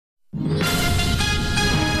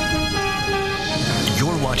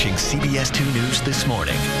watching CBS 2 News This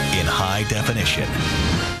Morning in high definition.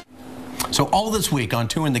 So all this week on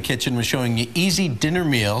Two in the Kitchen, we're showing you easy dinner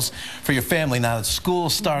meals for your family now that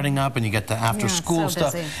school's starting up and you get the after-school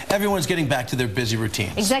stuff. Everyone's getting back to their busy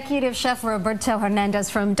routines. Executive Chef Roberto Hernandez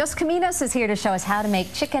from Dos Caminos is here to show us how to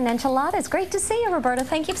make chicken enchiladas. Great to see you, Roberto.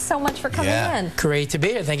 Thank you so much for coming in. Great to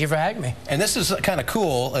be here. Thank you for having me. And this is kind of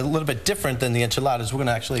cool, a little bit different than the enchiladas. We're going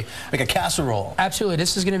to actually make a casserole. Absolutely.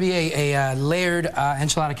 This is going to be a layered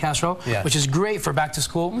enchilada casserole, which is great for back to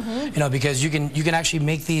school, you know, because you can actually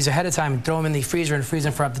make these ahead of time and throw them in the freezer and freeze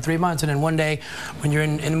them for up to 3 months, and then one day when you're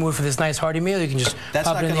in the mood for this nice hearty meal, you can just That's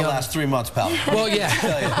pop not it in going the to last 3 months, pal. Well, yeah. I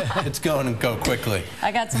tell you, it's going to go quickly.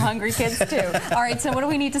 I got some hungry kids too. All right, so what do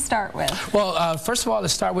we need to start with? Well, first of all,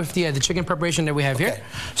 let's start with the chicken preparation that we have here.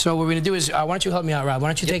 So what we're going to do is, why don't you help me out, Rob? Why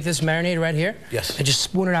don't you take this marinade right here and just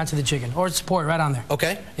spoon it onto the chicken, or just pour it right on there.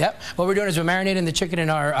 Okay. Yep. What we're doing is we're marinating the chicken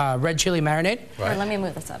in our red chili marinade. Right. Let me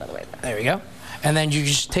move this out of the way. There we go. And then you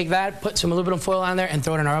just take that, put a little bit of foil on there, and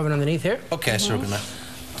throw it in our oven underneath here. Okay, so we're going to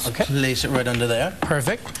place it right under there.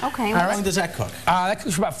 Perfect. Okay. How long does that cook? That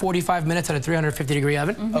cooks for about 45 minutes at a 350-degree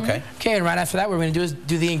oven. Okay. Okay, and right after that, what we're going to do is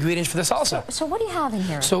do the ingredients for the salsa. So what do you have in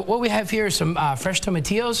here? So what we have here is some fresh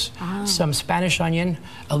tomatillos, some Spanish onion,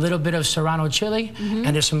 a little bit of serrano chili, and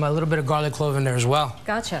there's a little bit of garlic clove in there as well.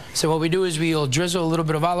 Gotcha. So what we do is we'll drizzle a little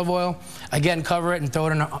bit of olive oil, again cover it and throw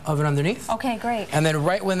it in the oven underneath. Okay, great. And then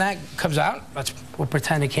right when that comes out, we'll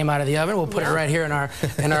pretend it came out of the oven. We'll put it right here in our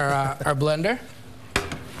blender.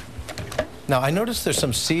 Now, I noticed there's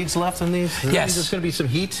some seeds left in these. Yes. There's going to be some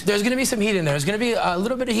heat? There's going to be some heat in there. There's going to be a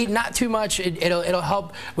little bit of heat, not too much. It'll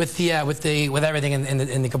help with everything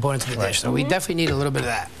in the components of the dish. So we definitely need a little bit of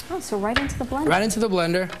that. Oh, so right into the blender. Right into the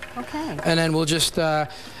blender. Okay. And then we'll just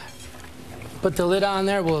put the lid on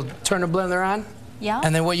there. We'll turn the blender on. Yeah.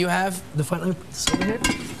 And then what you have, the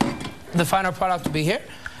final product will be here,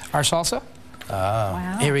 our salsa.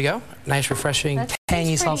 Wow. Here we go. Nice, refreshing,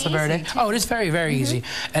 tangy salsa verde. Oh, it is very, very easy.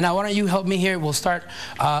 And now why don't you help me here? We'll start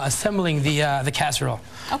assembling the casserole.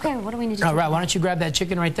 Okay, what do we need to do? All right, why don't you grab that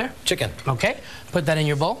chicken right there? Chicken. Okay. Put that in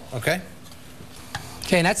your bowl. Okay.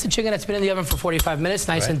 Okay, and that's the chicken that's been in the oven for 45 minutes,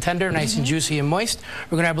 nice and tender, nice and juicy and moist.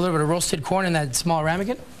 We're going to have a little bit of roasted corn in that small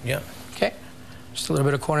ramekin. Yeah. Okay. Just a little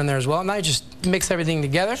bit of corn in there as well. Now you just mix everything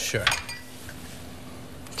together. Sure.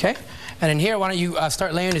 Okay. And in here, why don't you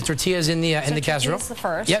start layering the tortillas in the casserole? Tortillas the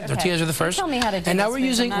first. Yep, tortillas are the first. Tell me how to do and now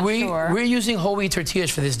this, we're using whole wheat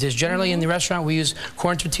tortillas for this dish. Generally in the restaurant we use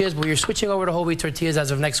corn tortillas, but we're switching over to whole wheat tortillas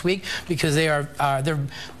as of next week because they're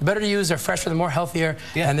better to use. They're fresher, they're more healthier,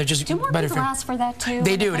 and they're just do more better. People ask for that too?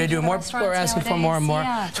 They do. They do. More people are asking for more and more.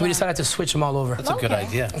 So we decided to switch them all over. That's a good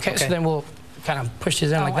idea. Okay, so then we'll kind of push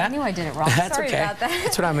this in like that. I knew I did it wrong. That's Sorry okay. about that.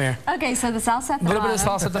 That's what I'm here. Okay, so the salsa at the bottom. A little bit of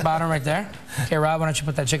salsa at the bottom right there. Okay, Rob, why don't you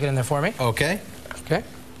put that chicken in there for me? Okay. Okay.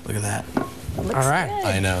 Look at that. All right. Good.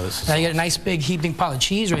 I know. Now you get a nice big heaping pile of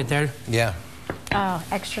cheese right there. Yeah. Oh,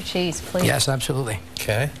 extra cheese, please. Yes, absolutely.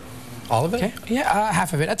 Okay. All of it? Okay. Yeah,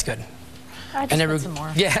 half of it. That's good. I just put some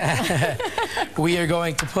more. Yeah. We are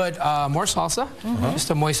going to put more salsa, just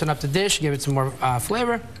to moisten up the dish, give it some more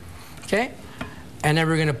flavor. Okay. And then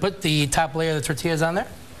we're going to put the top layer of the tortillas on there.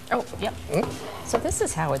 Oh, yep. So this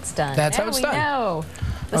is how it's done. That's how it's done. Know.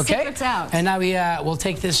 The secret's out. And now we'll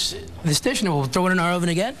take this dish and we'll throw it in our oven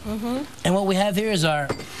again. And what we have here is our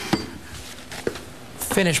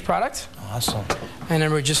finished product. Awesome. And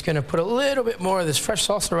then we're just going to put a little bit more of this fresh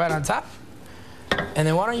salsa right on top. And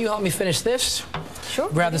then why don't you help me finish this? Sure.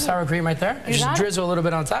 Grab the sour cream right there. And just drizzle a little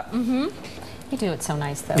bit on top. You do it so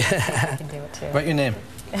nice, though. I can do it, too. Write your name.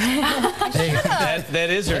 That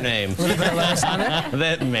is her name. A little bit of lettuce on there.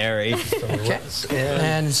 That Mary. Okay.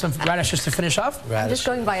 And some radish just to finish off. I'm just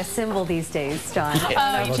going by a symbol these days, John.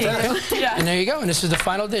 And there you go. And this is the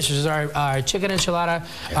final dish. This is our chicken enchilada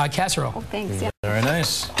casserole. Oh, thanks. Yeah. Very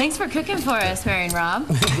nice. Thanks for cooking for us, Mary and Rob.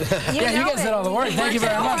 You guys did all the work. Thank you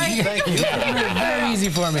very much. Thank you. Very easy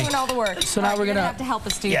for me. Doing all the work. So now we're going to have to help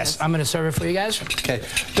us do this. Yes, I'm going to serve it for you guys. Okay.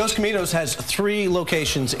 Dos Caminos has 3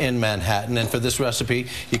 locations in Manhattan, and for this recipe,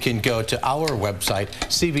 you can go to our website,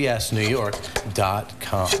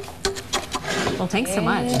 cbsnewyork.com. Well, thanks so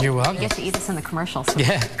much. You're welcome. You get to eat this in the commercial, so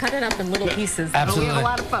Yeah. cut it up in little pieces. Absolutely. We have a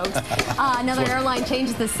lot of folks. Another airline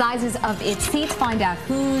changes the sizes of its seats. Find out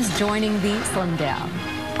who's joining the slim down.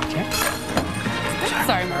 Okay.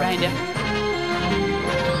 Sorry, I'm behind you.